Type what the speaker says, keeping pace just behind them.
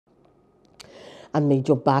And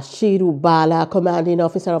Major Bashiru Bala, commanding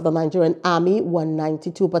officer of the Nigerian Army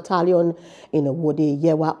 192 Battalion in Owode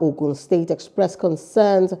Yewa, Ogun State, expressed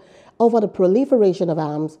concerns over the proliferation of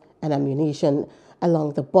arms and ammunition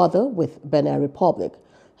along the border with Benin Republic.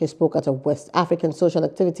 He spoke at a West African social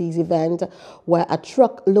activities event where a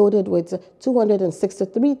truck loaded with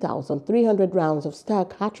 263,300 rounds of star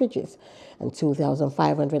cartridges and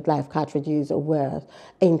 2,500 live cartridges were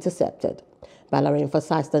intercepted. Bala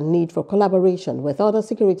emphasized the need for collaboration with other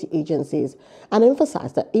security agencies and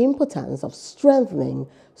emphasized the importance of strengthening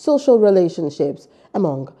social relationships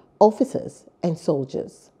among officers and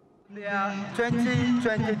soldiers.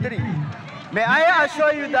 2023. May I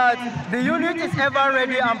assure you that the unit is ever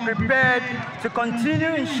ready and prepared to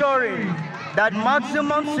continue ensuring that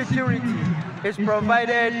maximum security is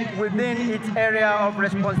provided within its area of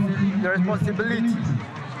responsibility.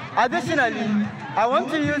 Additionally, I want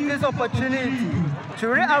to use this opportunity to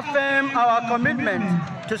reaffirm our commitment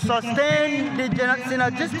to sustain the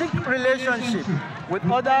synergistic relationship with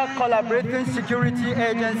other collaborating security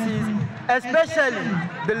agencies, especially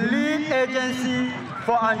the lead agency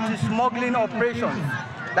for anti-smuggling operations,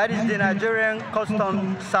 that is the Nigerian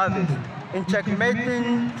Customs Service, in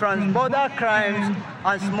checkmating transborder crimes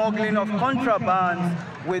and smuggling of contraband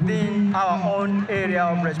within our own area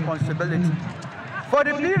of responsibility. For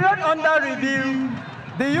the period under review,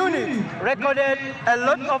 the unit recorded a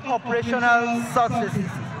lot of operational successes,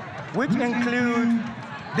 which include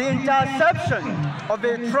the interception of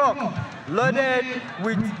a truck loaded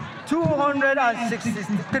with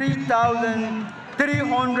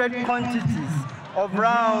 263,300 quantities of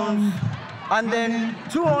rounds, and then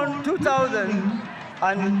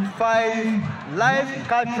 2,005 live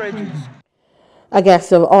cartridges. A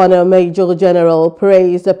guest of honor, Major General,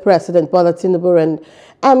 praised the President Bola Tinubu and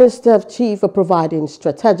Army Staff Chief for providing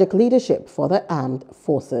strategic leadership for the armed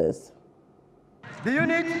forces. The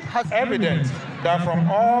unit has evidence that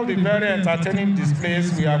from all the very entertaining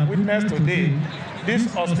displays we have witnessed today,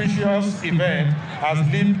 this auspicious event has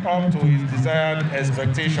lived up to its desired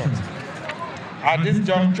expectations. At this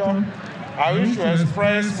juncture, I wish to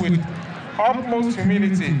express with utmost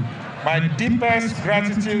humility my deepest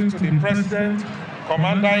gratitude to the President,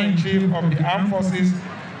 Commander-in-Chief of the Armed Forces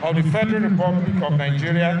of the Federal Republic of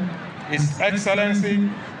Nigeria, His Excellency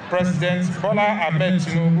President Bola Ahmed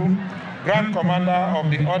Tinubu, Grand Commander of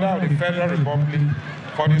the Order of the Federal Republic,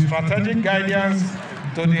 for the strategic guidance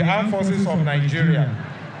to the Armed Forces of Nigeria.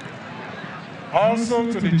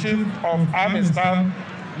 Also to the Chief of Army Staff,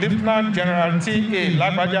 Lieutenant General T.A.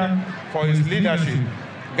 Lagbaja, for his leadership,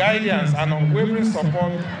 guidance, and unwavering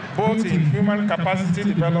support both in human capacity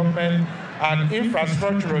development and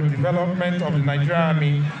infrastructural development of the Nigerian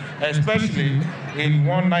Army, especially in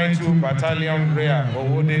 192 Battalion Rear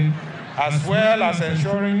Owode, as well as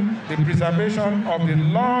ensuring the preservation of the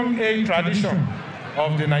long-age tradition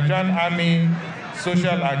of the Nigerian Army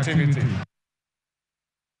social activity.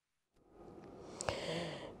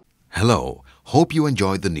 Hello, hope you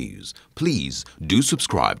enjoyed the news. Please do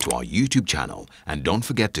subscribe to our YouTube channel and don't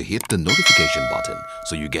forget to hit the notification button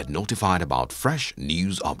so you get notified about fresh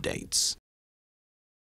news updates.